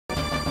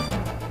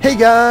Hey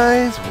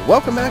guys,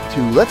 welcome back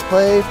to Let's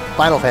Play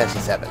Final Fantasy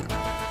VII.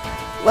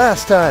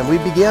 Last time we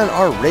began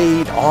our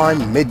raid on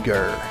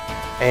Midgar,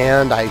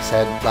 and I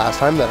said last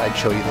time that I'd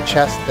show you the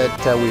chest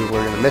that we were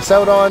going to miss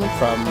out on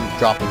from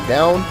dropping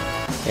down,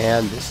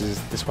 and this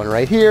is this one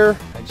right here.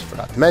 I just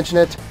forgot to mention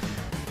it.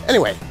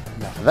 Anyway,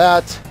 enough of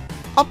that.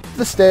 Up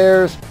the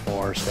stairs,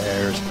 more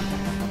stairs,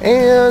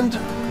 and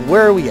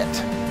where are we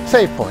at?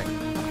 Save point.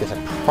 I guess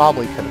I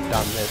probably could have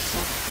done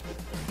this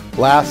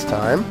last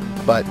time,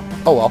 but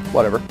oh well,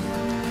 whatever.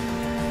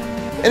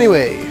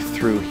 Anyway,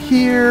 through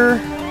here,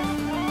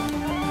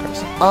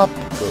 press up,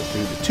 go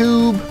through the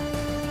tube,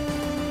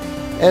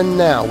 and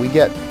now we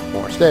get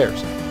more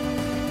stairs.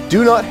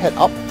 Do not head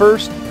up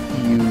first,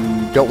 you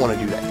don't want to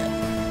do that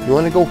yet. You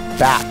want to go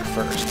back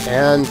first,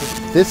 and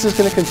this is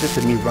going to consist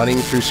of me running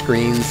through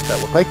screens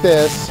that look like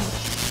this,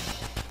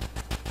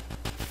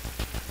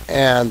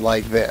 and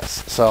like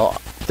this. So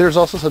there's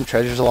also some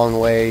treasures along the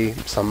way,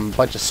 some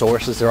bunch of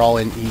sources. They're all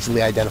in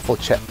easily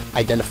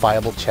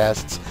identifiable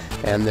chests,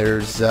 and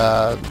there's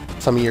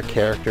some of your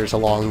characters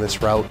along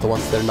this route, the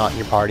ones that are not in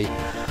your party.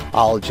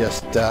 I'll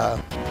just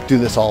do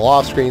this all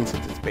off screen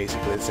since it's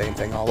basically the same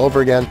thing all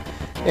over again,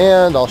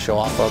 and I'll show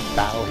off a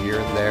battle here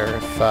and there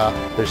if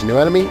there's a new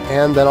enemy,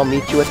 and then I'll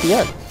meet you at the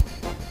end.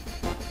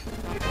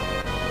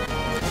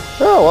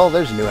 Oh well,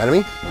 there's a new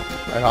enemy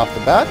right off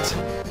the bat.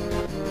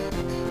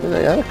 And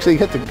I actually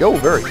get to go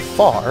very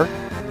far.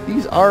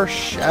 These are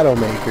Shadow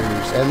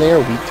Makers, and they are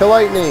weak to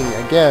lightning.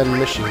 Again,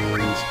 machines.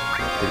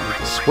 Didn't need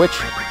to switch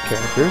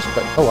characters,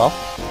 but oh well.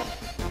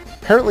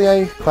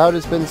 Apparently, Cloud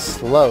has been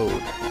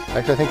slowed.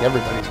 Actually, I think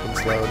everybody's been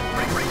slowed.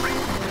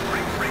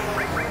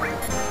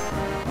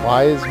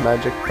 Why is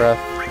Magic Breath?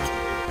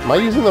 Am I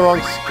using the wrong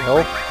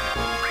skill?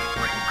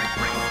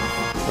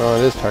 Oh,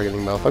 it is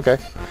targeting both. Okay.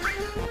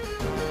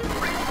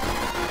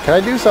 Can I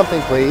do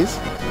something, please?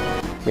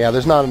 Yeah,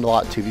 there's not a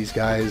lot to these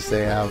guys.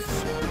 They have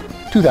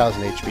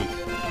 2,000 HP,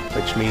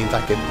 which means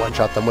I can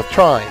one-shot them with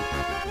Trine,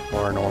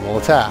 or a normal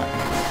attack.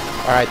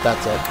 Alright,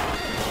 that's it.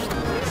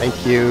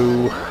 Thank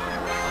you.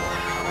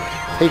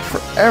 Take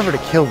forever to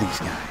kill these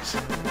guys.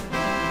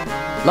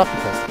 Not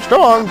because they're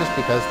strong, just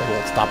because they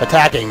won't stop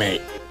attacking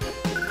me.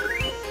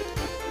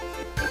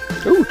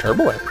 Ooh,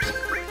 turbo weapons.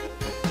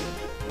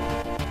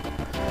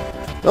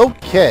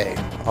 Okay,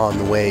 on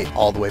the way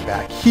all the way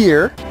back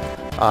here,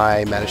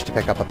 I managed to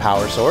pick up a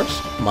power source,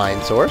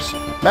 mine source,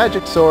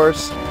 magic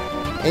source,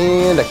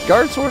 and a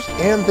guard source,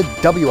 and the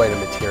W item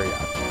materia.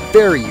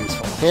 Very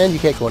useful, and you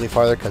can't go any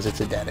farther because it's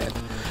a dead end.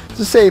 It's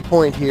a save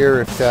point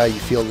here if you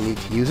feel the need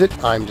to use it.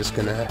 I'm just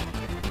going to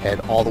head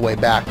all the way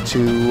back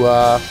to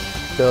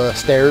the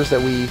stairs that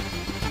we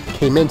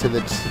came into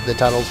the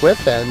tunnels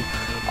with, and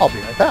I'll be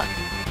right back.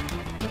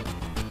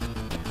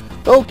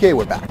 Okay,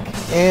 we're back,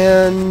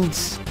 and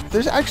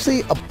there's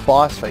actually a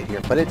boss fight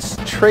here, but it's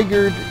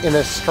triggered in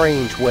a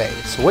strange way.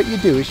 So what you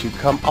do is you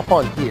come up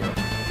on here.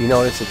 You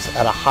notice it's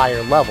at a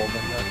higher level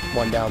than the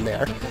one down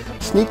there.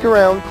 Sneak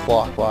around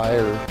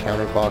clockwise or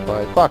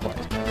counterclockwise,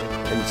 clockwise.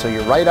 And so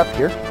you're right up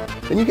here.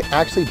 Then you can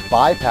actually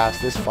bypass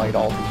this fight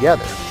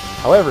altogether.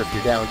 However, if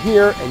you're down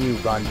here and you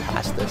run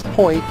past this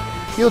point,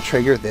 you'll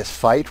trigger this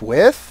fight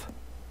with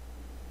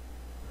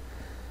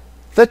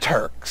the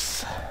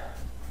Turks.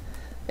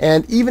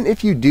 And even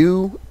if you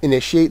do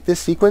initiate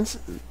this sequence,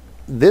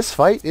 this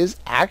fight is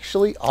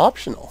actually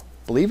optional,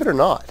 believe it or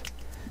not.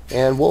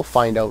 And we'll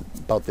find out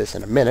about this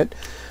in a minute.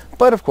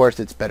 But of course,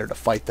 it's better to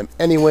fight them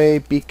anyway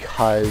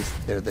because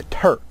they're the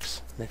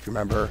Turks. And if you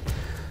remember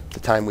the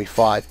time we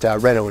fought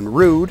Reno and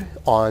Rude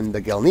on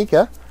the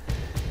Gelnika,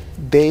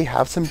 they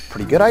have some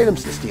pretty good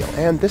items to steal.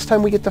 And this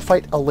time we get to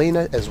fight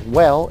Elena as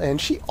well, and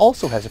she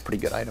also has a pretty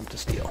good item to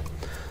steal.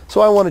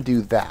 So I want to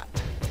do that.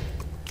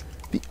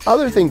 The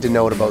other thing to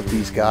note about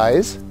these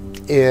guys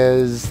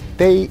is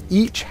they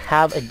each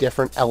have a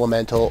different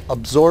elemental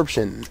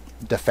absorption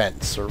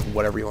defense, or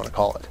whatever you want to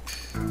call it.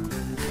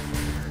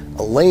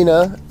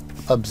 Elena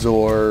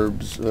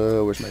absorbs,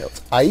 where's my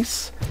notes?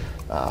 Ice.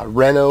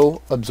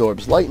 Reno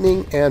absorbs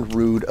lightning, and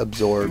Rude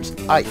absorbs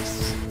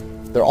ice.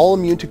 They're all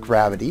immune to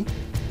gravity.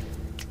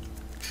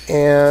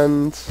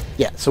 And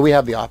yeah, so we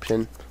have the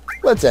option.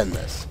 Let's end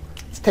this.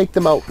 Let's take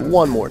them out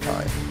one more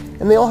time.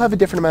 And they all have a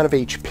different amount of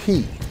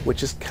HP,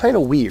 which is kind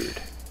of weird.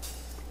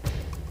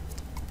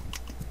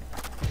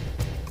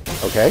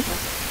 Okay,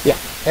 yeah,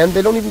 and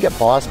they don't even get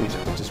boss music,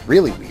 which is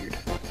really weird.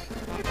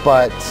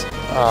 But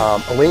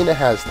Elena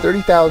has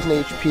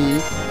 30,000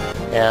 HP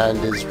and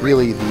is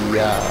really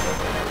the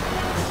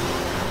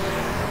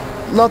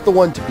not the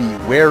one to be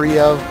wary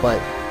of,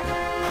 but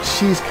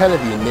she's kind of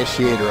the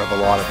initiator of a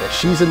lot of this.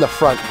 She's in the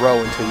front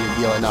row until you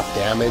deal enough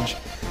damage,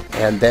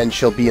 and then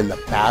she'll be in the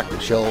back,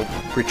 and she'll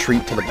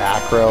retreat to the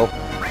back row.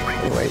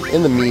 Anyway,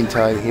 in the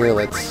meantime here,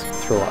 let's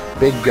throw out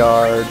Big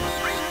Guard,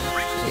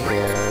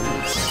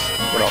 and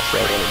what else do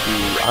I want to do?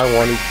 I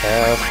want to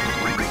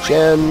cast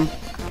Gen,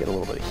 get a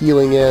little bit of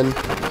healing in.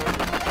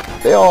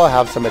 They all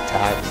have some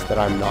attacks that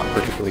I'm not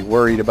particularly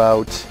worried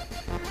about.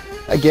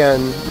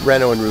 Again,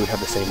 Reno and Rude have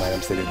the same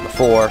items they did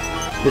before.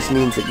 This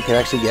means that you can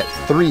actually get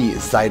 3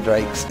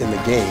 sidequests in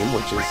the game,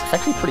 which is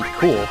actually pretty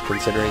cool,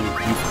 considering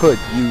you could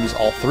use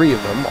all 3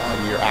 of them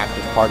on your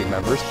active party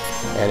members,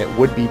 and it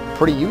would be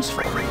pretty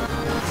useful.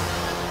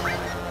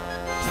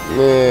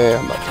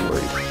 I'm not too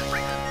worried.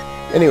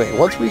 Anyway,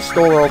 once we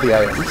stole all the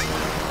items,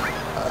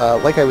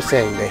 like I was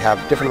saying, they have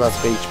different amounts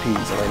of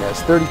HPs. Elena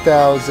has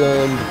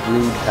 30,000,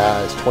 Rude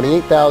has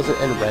 28,000,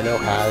 and Reno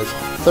has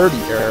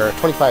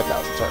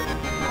 25,000, sorry.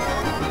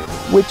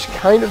 Which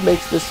kind of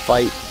makes this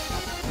fight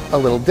a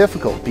little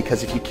difficult,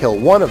 because if you kill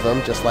one of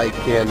them, just like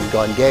in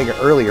Gongaga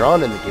earlier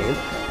on in the game,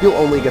 you'll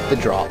only get the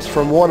drops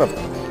from one of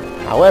them.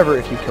 However,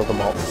 if you kill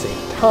them all at the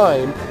same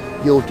time,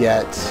 you'll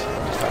get,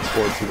 just fast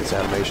forward through this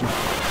animation,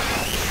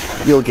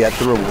 you'll get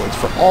the rewards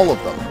for all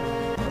of them.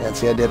 And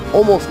see, I did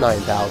almost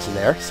 9,000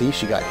 there. See,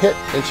 she got hit,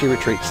 and she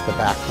retreats to the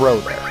back row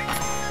there.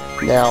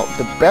 Now,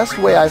 the best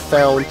way I've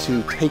found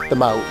to take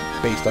them out,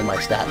 based on my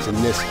stats in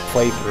this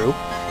playthrough,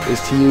 is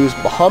to use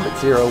Bahamut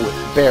Zero with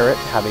Barret,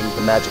 having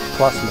the Magic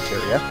Plus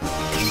materia,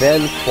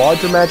 then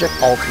Quadra Magic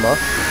Ultima,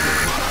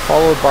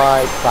 followed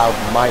by Cloud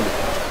Mining,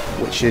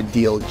 which should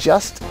deal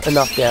just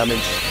enough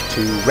damage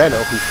to Reno,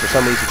 who for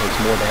some reason takes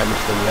more damage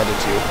than the other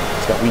two.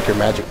 He's got weaker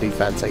magic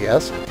defense, I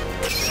guess.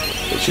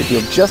 It should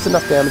deal just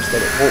enough damage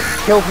that it won't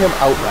kill him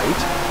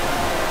outright,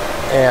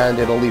 and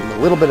it'll leave him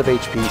a little bit of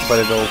HP, but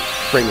it'll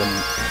bring him,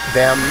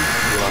 him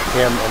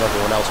and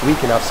everyone else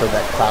weak enough so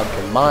that Cloud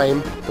can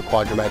mime the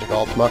Quadra Magic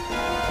Ultima,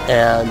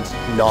 and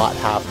not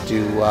have to,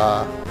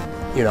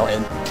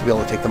 and to be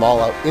able to take them all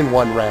out in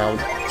one round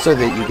so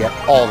that you get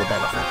all the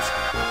benefits.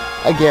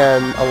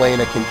 Again,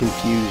 Elena can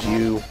confuse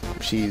you.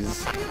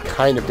 She's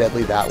kind of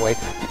deadly that way.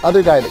 The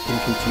other guy that can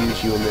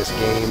confuse you in this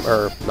game,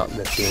 or not in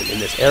this game, in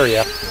this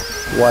area,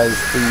 was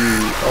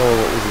the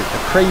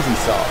Crazy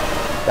Saw.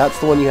 That's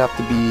the one you have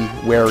to be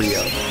wary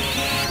of.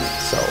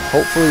 So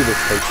hopefully this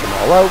takes them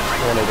all out,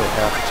 and I don't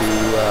have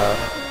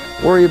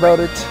to worry about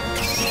it.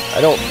 I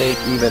don't think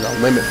even a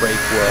limit break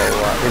will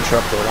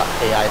interrupt the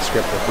AI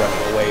script with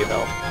running away,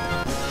 though.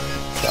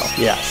 So,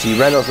 yeah, see,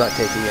 Reno's not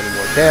taking any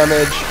more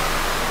damage.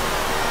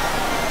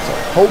 So,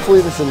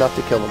 hopefully this is enough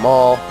to kill them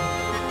all.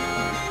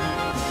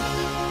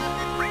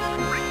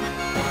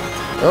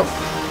 Oh,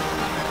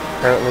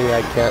 apparently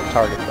I can't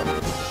target them.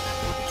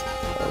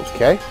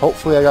 Okay,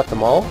 hopefully I got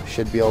them all.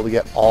 Should be able to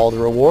get all the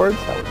rewards.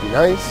 That would be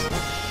nice.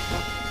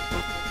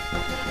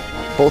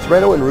 Both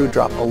Reno and Rude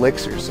drop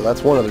elixirs, so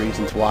that's one of the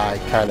reasons why I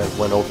kind of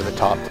went over the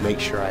top to make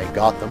sure I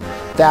got them.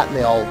 That, and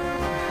they all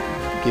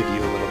give you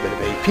a little bit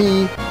of AP.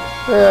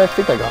 I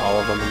think I got all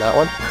of them in that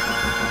one.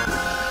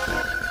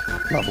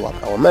 Level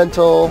up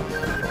Elemental. I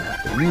don't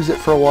have to use it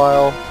for a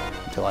while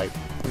until I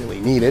really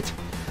need it.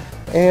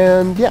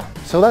 And yeah,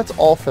 so that's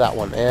all for that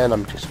one. And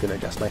I'm just going to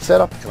adjust my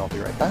setup, and I'll be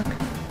right back.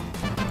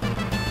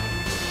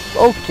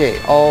 Okay,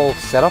 all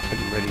set up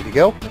and ready to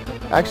go.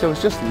 Actually, I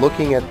was just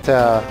looking at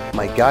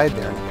my guide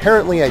there, and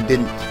apparently I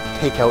didn't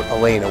take out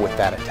Elena with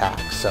that attack.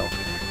 So,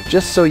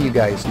 just so you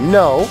guys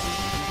know...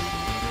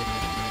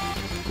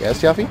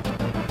 Yes, Yuffie?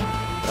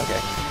 Okay.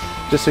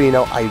 Just so you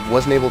know, I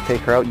wasn't able to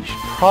take her out. You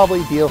should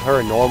probably deal her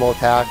a normal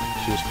attack.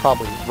 She was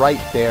probably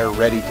right there,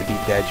 ready to be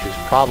dead. She was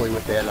probably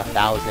within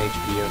 1,000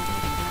 HP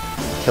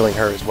of killing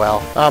her as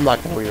well. I'm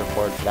not going to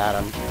re-record for that.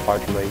 I'm far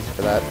too lazy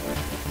for that.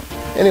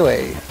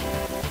 Anyway,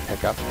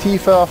 pick up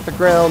Tifa off the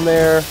ground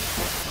there.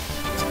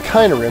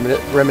 Kind of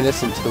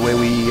reminiscent to the way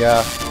we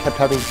kept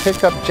having to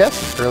pick up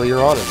Jessie earlier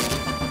on in the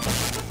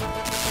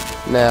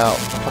game. Now,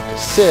 talk to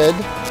Sid.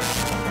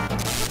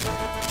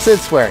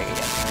 Sid's swearing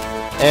again.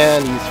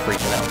 And he's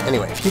freaking out.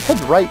 Anyway, if you head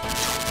right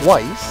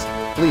twice,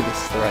 I believe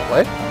this is the right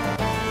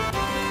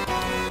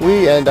way,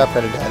 we end up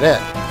at a dead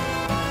end.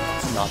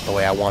 It's not the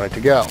way I wanted to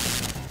go.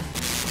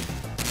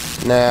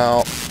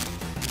 Now,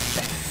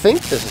 I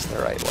think this is the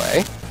right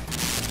way.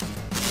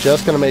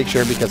 Just going to make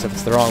sure, because if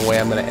it's the wrong way,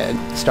 I'm going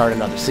to start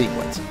another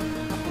sequence.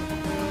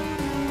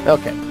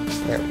 Okay,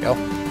 there we go.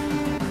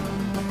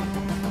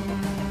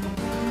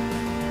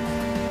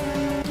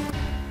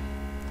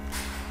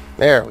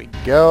 There we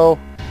go.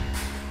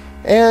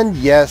 And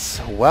yes,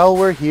 while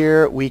we're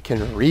here, we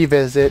can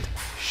revisit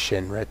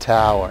Shinra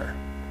Tower.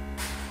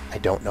 I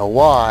don't know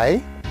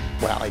why.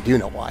 Well, I do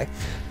know why.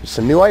 There's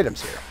some new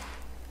items here.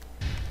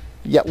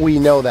 Yet we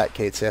know that,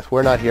 Kate Sith.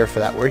 We're not here for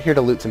that. We're here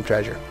to loot some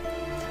treasure.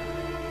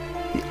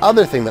 The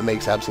other thing that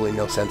makes absolutely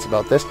no sense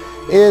about this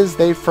is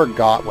they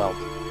forgot, well,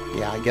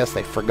 yeah, I guess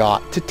they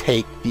forgot to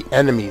take the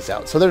enemies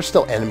out. So there's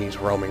still enemies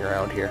roaming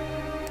around here.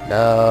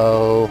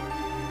 No.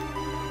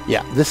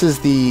 Yeah, this is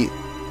the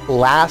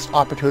last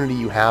opportunity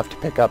you have to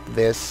pick up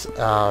this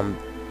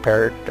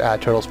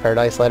Turtles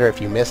Paradise letter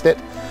if you missed it.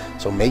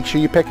 So make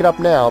sure you pick it up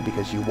now,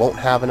 because you won't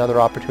have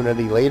another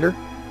opportunity later.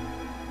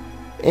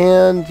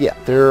 And yeah,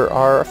 there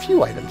are a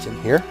few items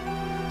in here.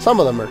 Some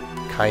of them are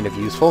kind of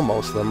useful.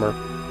 Most of them are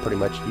pretty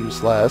much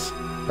useless.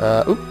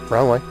 Oop,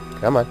 wrong way.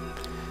 Come on.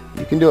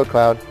 You can do it,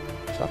 Cloud.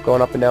 Stop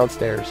going up and down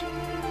stairs.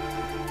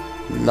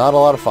 Not a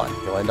lot of fun.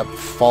 You'll end up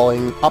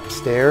falling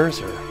upstairs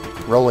or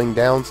rolling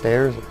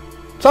downstairs or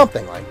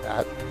something like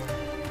that.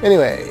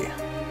 Anyway,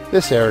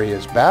 this area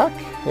is back,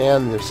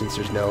 and since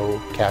there's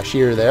no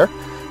cashier there,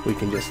 we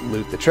can just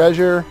loot the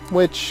treasure,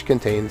 which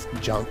contains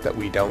junk that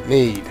we don't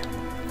need.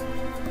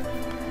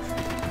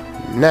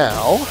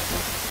 Now,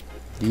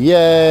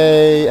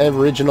 yay,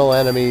 original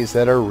enemies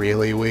that are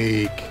really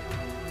weak.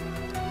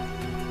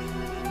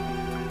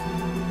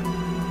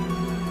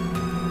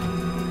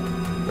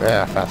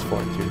 Fast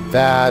forward through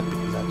that,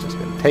 because that's just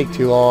going to take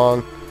too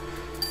long.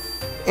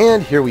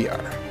 And here we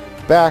are,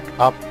 back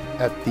up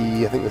at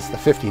the, I think this is the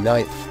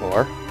 59th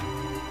floor.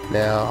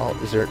 Now,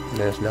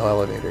 there's no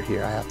elevator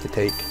here. I have to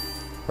take,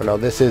 oh no,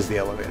 this is the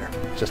elevator.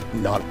 It's just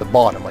not at the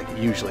bottom like it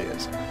usually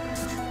is.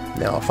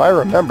 Now, if I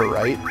remember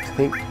right, I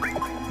think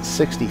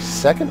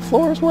 62nd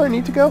floor is where I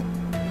need to go.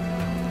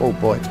 Oh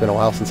boy, it's been a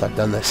while since I've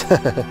done this.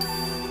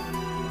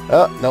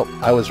 Oh, nope,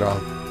 I was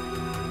wrong.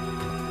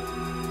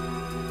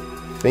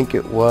 I think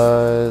it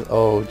was,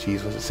 oh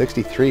geez, was it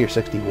 63 or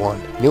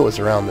 61? I knew it was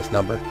around this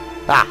number.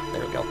 Ah,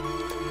 there we go.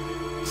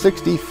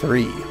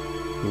 63. You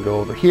can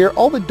go over here.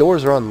 All the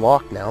doors are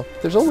unlocked now.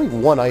 There's only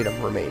one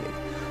item remaining.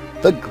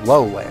 The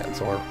glow lance,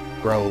 or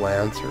grow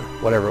lance, or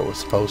whatever it was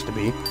supposed to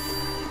be.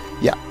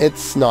 Yeah,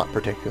 it's not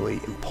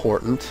particularly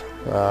important.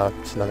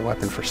 It's another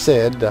weapon for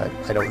Sid.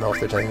 I don't know if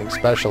there's anything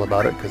special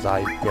about it, because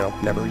I,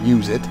 never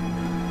use it.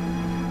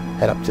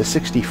 Head up to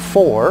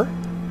 64.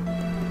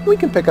 We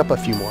can pick up a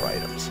few more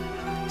items.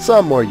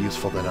 Some more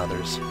useful than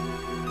others.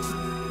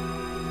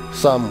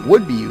 Some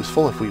would be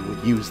useful if we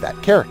would use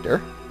that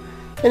character.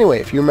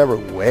 Anyway, if you remember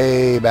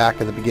way back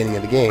at the beginning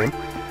of the game,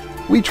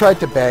 we tried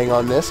to bang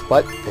on this,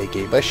 but they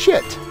gave us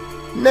shit.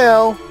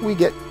 Now, we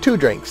get 2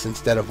 drinks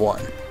instead of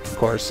 1. Of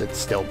course, it's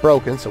still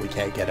broken, so we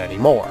can't get any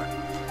more.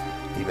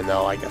 Even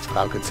though I guess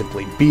Cloud could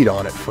simply beat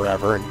on it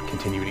forever and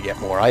continue to get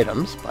more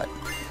items, but...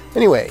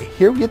 Anyway,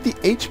 here we get the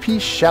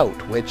HP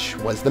Shout, which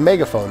was the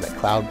megaphone that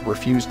Cloud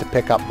refused to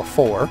pick up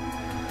before.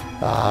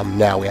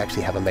 Now we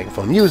actually have a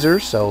megaphone user,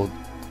 so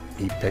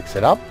he picks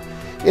it up.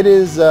 It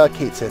is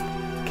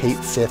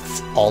Kate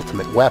Sith's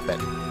ultimate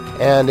weapon,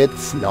 and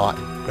it's not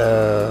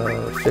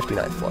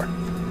 59th floor,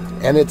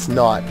 and it's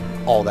not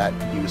all that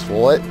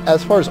useful.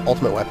 As far as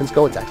ultimate weapons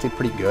go, it's actually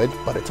pretty good,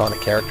 but it's on a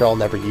character I'll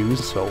never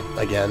use, so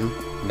again,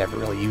 never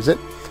really use it.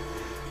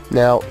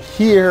 Now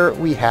here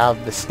we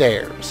have the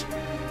stairs.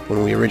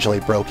 When we originally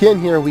broke in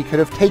here, we could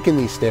have taken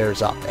these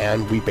stairs up,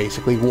 and we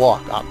basically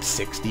walk up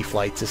 60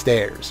 flights of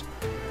stairs.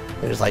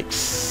 There's like,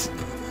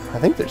 I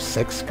think there's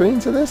 6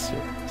 screens of this,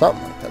 or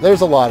something like that.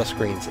 There's a lot of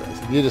screens of this.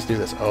 If you just do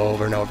this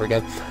over and over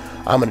again,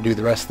 I'm going to do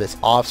the rest of this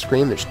off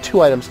screen. There's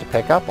 2 items to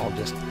pick up. I'll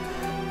just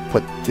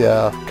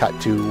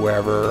cut to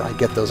wherever I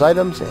get those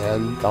items,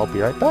 and I'll be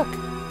right back.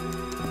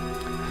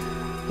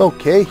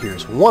 Okay,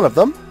 here's one of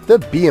them, the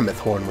Behemoth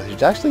Horn, which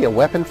is actually a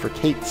weapon for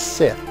Kate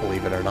Sith,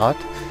 believe it or not.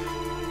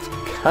 It's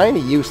kind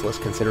of useless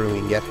considering we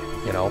can get,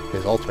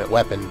 his ultimate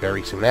weapon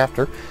very soon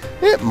after.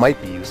 It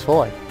might be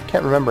useful. I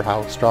can't remember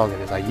how strong it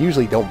is. I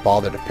usually don't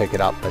bother to pick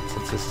it up, but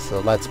since this is a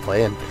Let's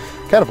Play and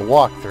kind of a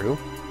walkthrough,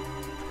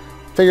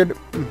 figured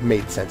it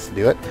made sense to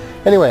do it.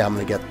 Anyway, I'm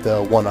going to get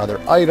the one other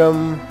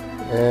item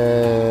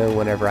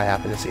whenever I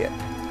happen to see it.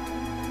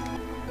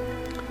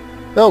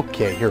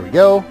 Okay, here we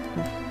go.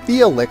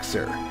 The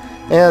Elixir.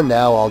 And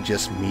now I'll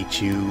just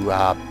meet you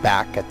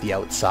back at the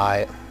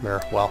outside,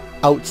 or, well,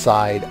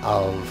 outside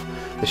of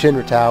the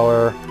Shinra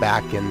Tower,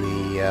 back in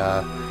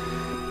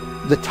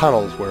the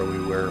tunnels where we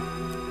were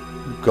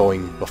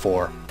going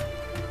before.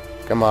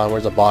 Come on,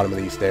 where's the bottom of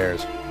these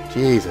stairs?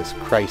 Jesus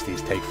Christ,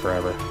 these take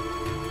forever.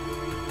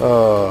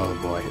 Oh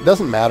boy. It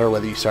doesn't matter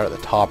whether you start at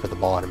the top or the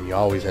bottom, you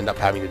always end up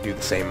having to do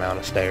the same amount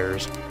of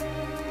stairs.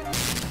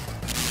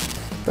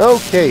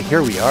 Okay,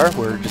 here we are.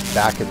 We're just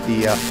back at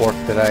the fork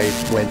that I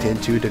went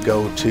into to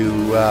go to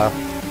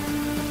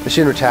the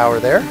Shinra Tower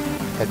there.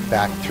 Head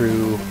back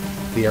through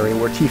the area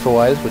where Tifa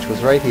was, which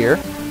was right here.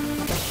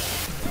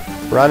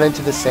 Run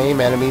into the same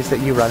enemies that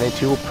you run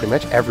into pretty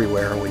much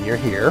everywhere when you're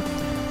here.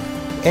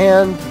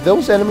 And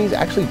those enemies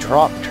actually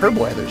drop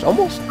turbo ethers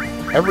almost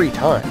every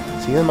time.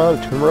 See the amount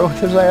of turbo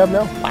ethers I have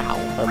now? Wow,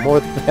 I'm more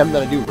than them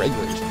than I do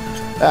regulars.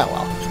 Ah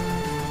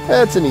well.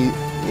 That's an easy...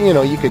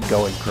 you could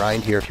go and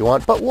grind here if you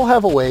want, but we'll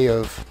have a way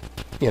of,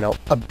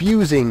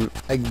 abusing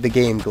the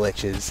game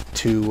glitches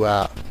to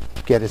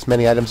get as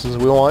many items as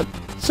we want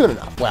soon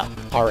enough. Well,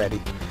 already.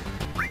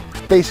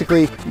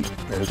 Basically,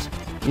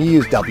 you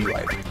use W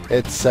item.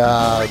 It's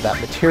that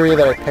materia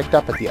that I picked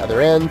up at the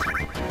other end.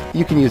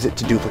 You can use it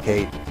to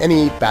duplicate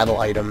any battle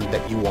item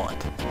that you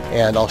want.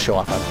 And I'll show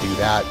off how to do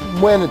that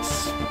when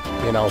it's,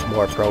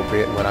 more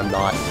appropriate and when I'm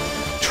not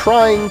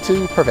trying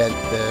to prevent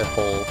the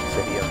whole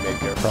city of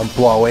Midgar from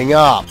blowing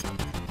up.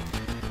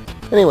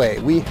 Anyway,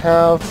 we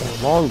have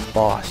a long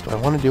boss. Do I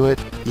want to do it?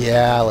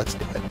 Yeah, let's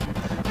do it.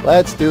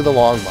 Let's do the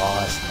long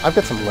boss. I've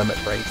got some limit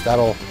breaks.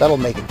 That'll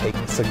make it take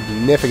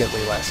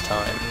significantly less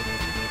time.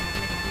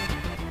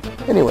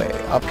 Anyway,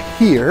 up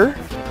here...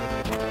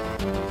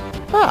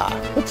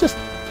 let's just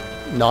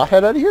not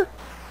head out of here.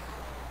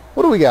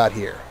 What do we got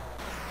here?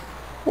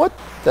 What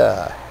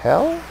the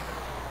hell?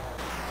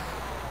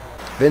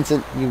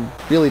 Vincent, you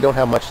really don't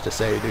have much to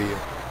say, do you?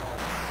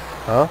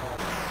 Huh?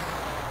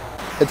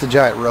 It's a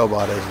giant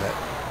robot, isn't it?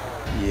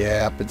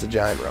 Yep, it's a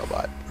giant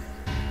robot.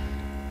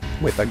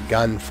 With a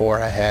gun for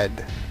a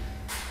head.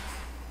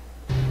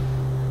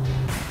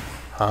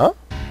 Huh?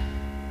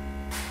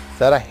 Is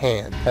that a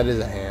hand? That is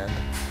a hand.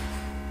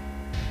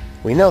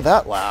 We know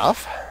that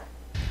laugh.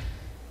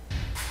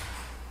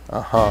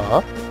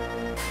 Uh-huh.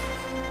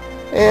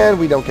 And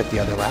we don't get the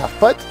other laugh,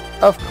 but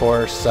of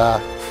course,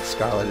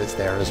 Scarlet is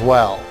there as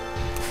well.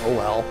 Oh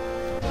well.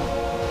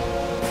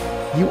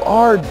 You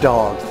are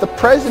dogs. The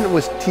president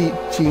was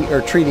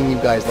treating you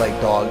guys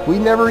like dogs. We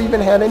never even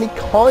had any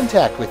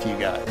contact with you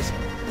guys.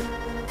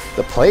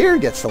 The player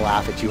gets to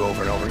laugh at you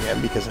over and over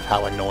again because of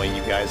how annoying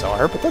you guys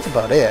are, but that's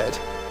about it.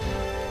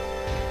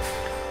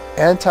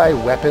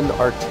 Anti-weapon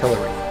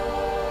artillery.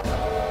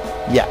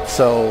 Yeah,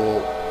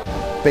 so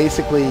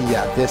basically,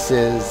 yeah, this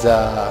is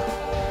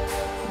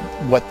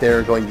what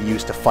they're going to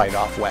use to fight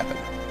off weapon.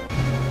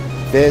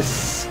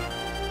 This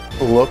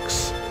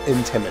looks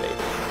intimidating.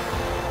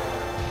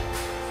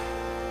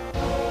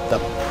 The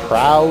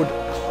Proud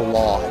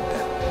Claude.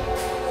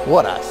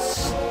 What a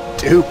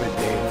stupid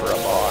name for a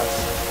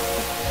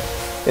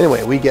boss.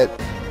 Anyway, we get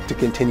to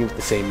continue with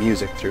the same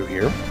music through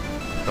here.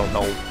 I don't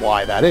know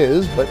why that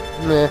is, but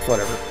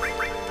whatever.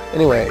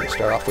 Anyway,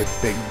 start off with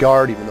Big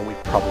Guard, even though we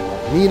probably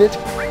won't need it.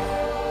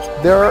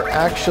 There are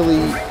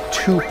actually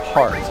two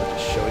parts. I'll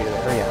just show you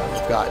there. Yeah,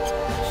 we've got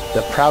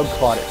the Proud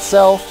Claude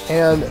itself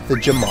and the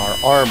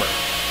Jamar armor.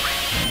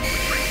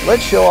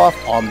 Let's show off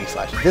Omni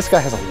Slash. This guy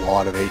has a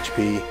lot of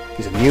HP.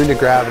 He's immune to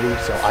gravity,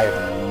 so I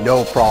have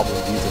no problem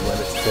using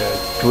limits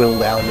to dwindle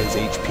down his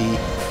HP,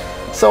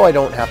 so I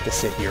don't have to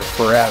sit here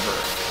forever.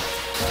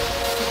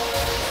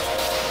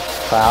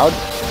 Cloud?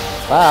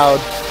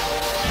 Cloud?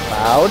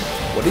 Cloud?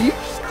 What are you?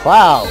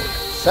 Cloud!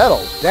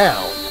 Settle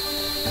down!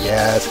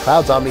 Yes,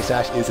 Cloud's Omni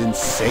Slash is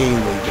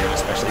insanely good,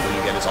 especially when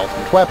you get his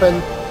ultimate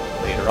weapon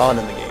later on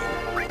in the game.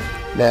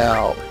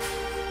 Now,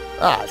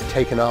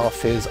 taken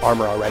off his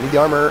armor already. The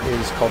armor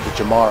is called the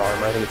Jamar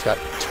armor. I think it's got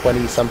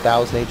 20-some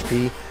thousand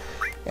HP.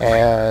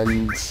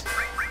 And let's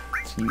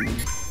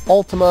use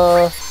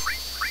Ultima,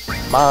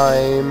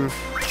 Mime,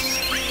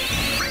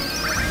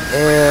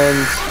 and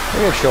I'm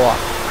going to show off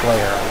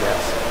Flare, I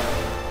guess.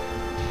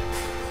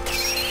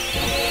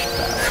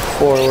 Back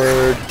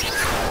forward.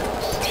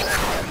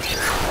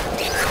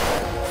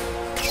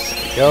 There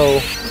we go.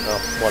 Oh,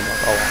 one more.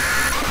 Oh, well.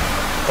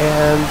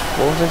 And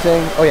what was I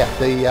saying? Oh yeah,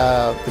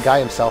 the guy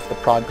himself, the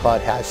Prod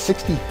Claude, has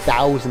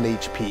 60,000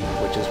 HP,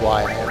 which is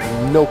why I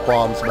have no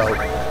qualms about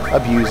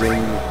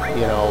abusing,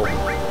 you know,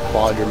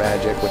 Quadra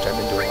Magic, which I've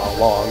been doing all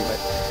along, but,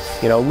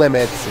 you know,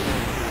 limits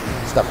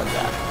and stuff like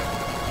that.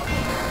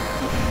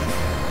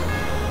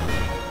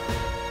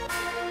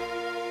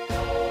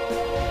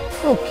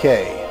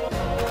 Okay.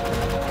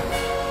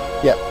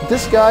 Yeah,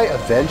 this guy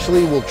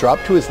eventually will drop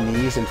to his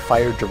knees and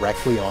fire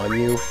directly on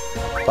you,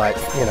 but,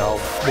 you know,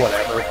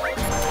 whatever.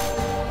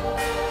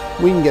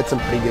 We can get some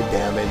pretty good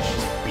damage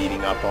just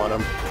beating up on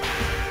him.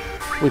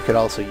 We could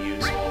also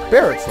use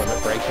Barrett's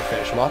Limit Break to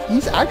finish him off.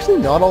 He's actually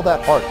not all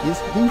that hard.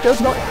 He does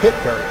not hit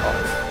very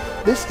hard.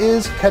 This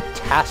is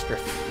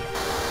Catastrophe.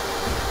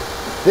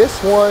 This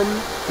one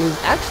is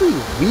actually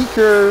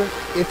weaker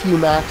if you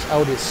max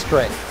out his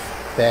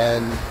strength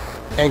than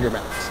Anger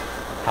Max.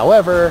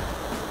 However,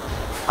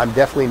 I'm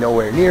definitely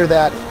nowhere near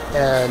that,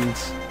 and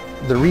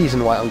the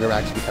reason why Anger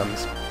Max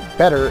becomes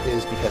better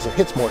is because it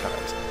hits more times.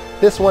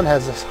 This one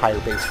has this higher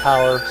base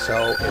power,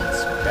 so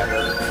it's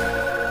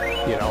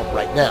better, you know,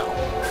 right now.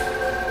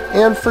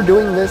 And for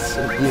doing this,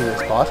 and beating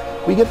this boss,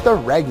 we get the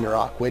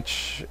Ragnarok,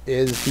 which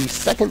is the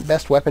second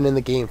best weapon in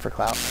the game for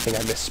Cloud. I think I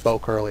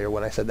misspoke earlier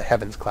when I said the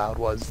Heaven's Cloud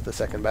was the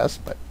second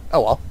best, but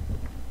oh well.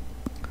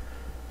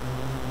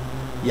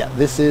 Yeah,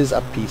 this is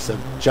a piece of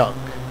junk,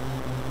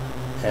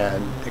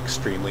 and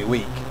extremely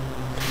weak.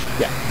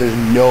 Yeah, there's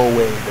no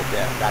way that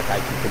that guy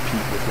can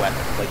compete with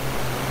weapons. Like,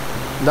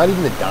 not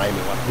even the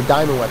diamond weapon. The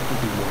diamond weapon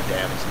can do more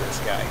damage to this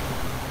guy.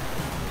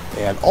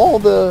 And all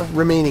the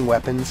remaining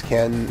weapons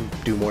can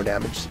do more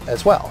damage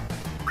as well.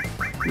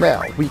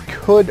 Now, we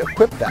could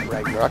equip that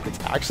Ragnarok. It's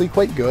actually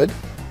quite good.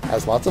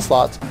 Has lots of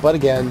slots, but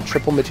again,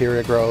 triple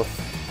materia growth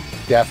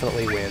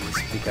definitely wins,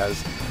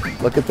 because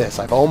look at this.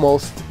 I've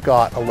almost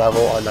got a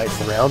level on Knights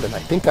of the Round, and I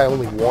think I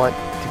only want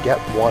to get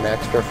one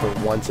extra for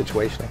one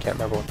situation. I can't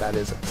remember what that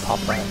is at the top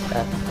of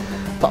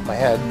my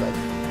head,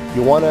 but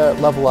you want to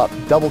level up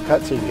double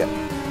cut so you can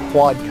get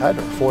quad cut,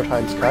 or 4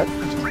 times cut,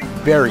 which is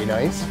very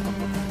nice.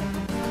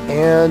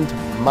 And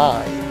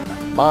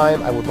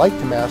Mime, I would like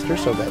to master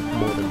so that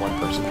more than one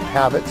person can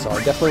have it, so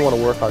I definitely want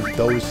to work on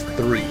those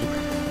 3.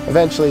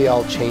 Eventually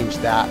I'll change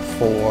that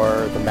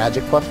for the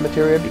Magic Plus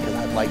materia, because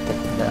I'd like to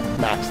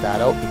max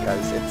that out,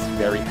 because it's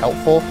very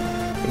helpful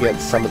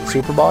against some of the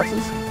super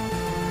bosses.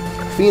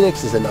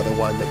 Phoenix is another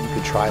one that you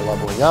could try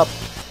leveling up.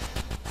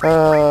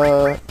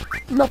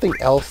 Nothing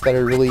else that I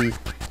really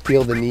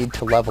feel the need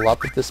to level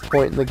up at this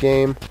point in the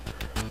game.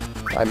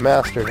 I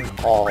mastered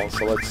it all,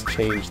 so let's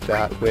change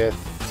that with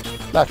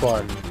that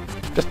one.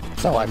 Just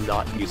so I'm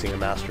not using a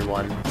mastered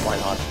one. Why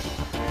not?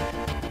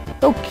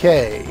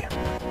 Okay.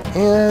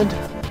 And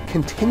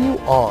continue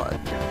on.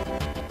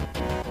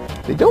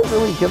 They don't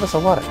really give us a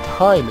lot of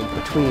time in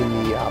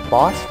between the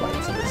boss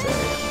fights in this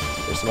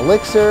area. There's an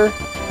elixir,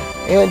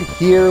 and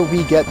here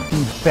we get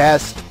the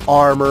best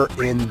armor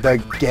in the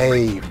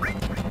game,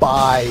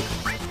 by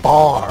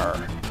far.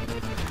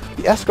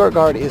 The escort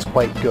guard is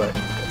quite good.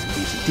 It's a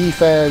decent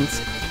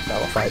defense,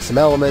 nullifies some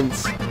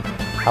elements.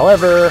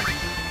 However,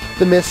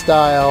 the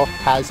Mistile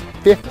has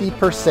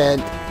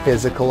 50%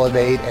 physical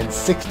evade and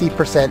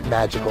 60%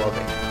 magical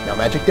evade. Now,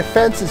 magic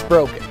defense is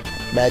broken.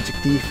 Magic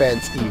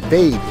defense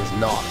evade is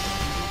not.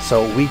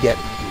 So we get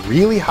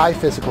really high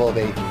physical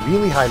evade,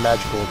 really high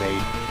magical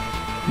evade.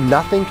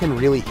 Nothing can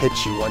really hit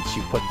you once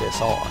you put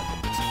this on.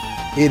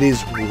 It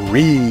is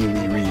really,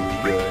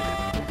 really good.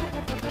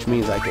 Which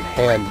means I can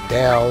hand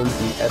down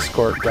the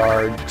escort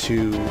guard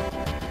to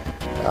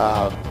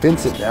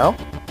Vincent now.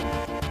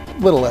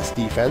 Little less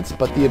defense,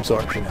 but the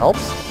absorption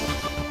helps.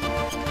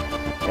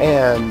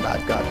 And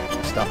I've got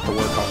stuff to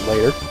work on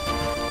later.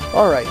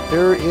 Alright,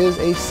 there is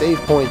a save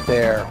point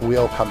there.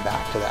 We'll come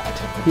back to that.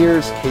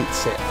 Here's Kate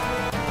Sith.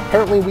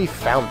 Apparently we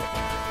found it.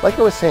 Like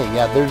I was saying,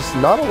 yeah, there's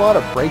not a lot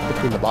of break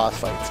between the boss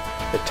fights.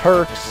 The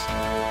Turks,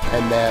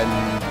 and then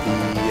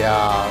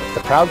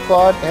the Proud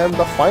Claude, and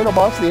the final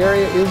boss of the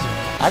area is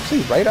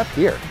actually right up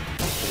here.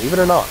 Believe it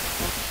or not.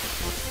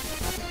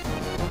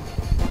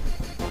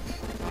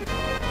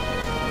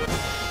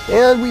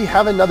 And we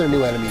have another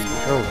new enemy.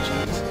 Oh,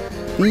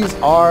 jeez. These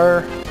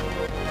are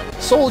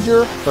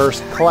Soldier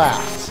First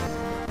Class.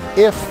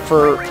 If,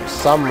 for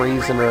some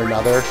reason or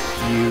another,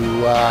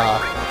 you,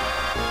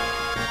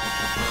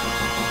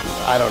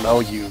 I don't know,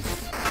 you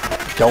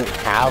don't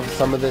have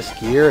some of this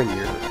gear and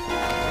you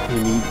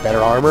need better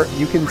armor,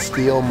 you can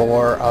steal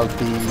more of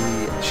the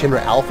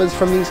Shinra Alphas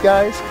from these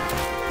guys,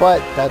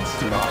 but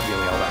that's not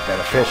really all that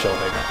beneficial.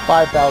 They got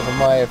 5,000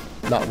 life,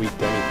 not weak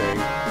to anything,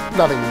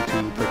 nothing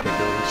too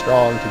particularly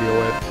strong to deal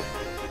with.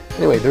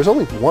 Anyway, there's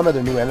only one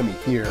other new enemy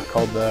here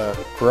called the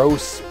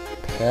Gross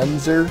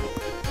Panzer.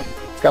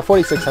 It's got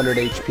 4,600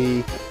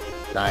 HP.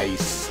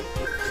 Nice.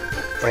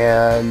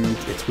 And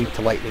it's weak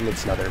to lightning.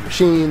 It's another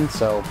machine,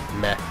 so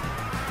meh.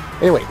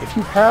 Anyway, if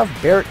you have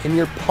Barrett in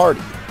your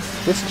party,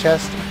 this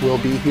chest will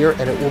be here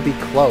and it will be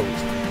closed.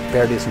 If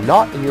Barrett is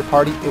not in your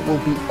party, it will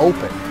be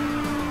open.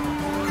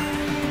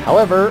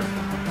 However,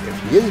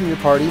 if he is in your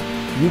party,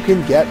 you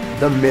can get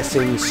the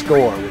missing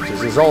score, which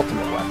is his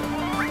ultimate weapon.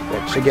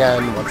 Which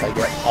again, once I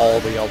get all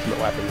the ultimate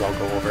weapons, I'll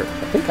go over it.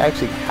 I think I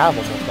actually have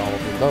almost all of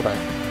them, don't I?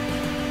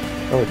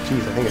 Oh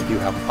geez, I think I do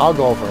have them. I'll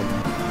go over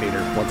them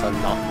later, once I'm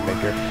not in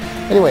Midgar.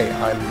 Anyway,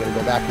 I'm going to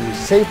go back and use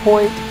a save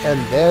point, and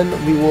then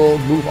we will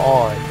move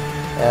on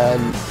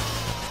and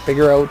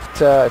figure out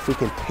if we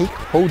can take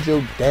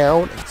Hojo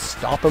down and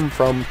stop him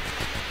from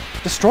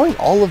destroying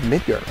all of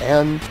Midgar,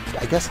 and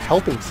I guess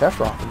helping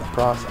Sephiroth in the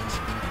process.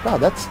 Wow,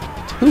 that's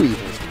 2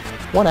 evils,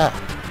 1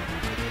 act.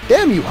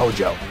 Damn you,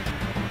 Hojo!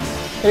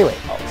 Anyway,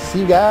 I'll see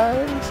you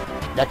guys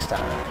next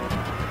time.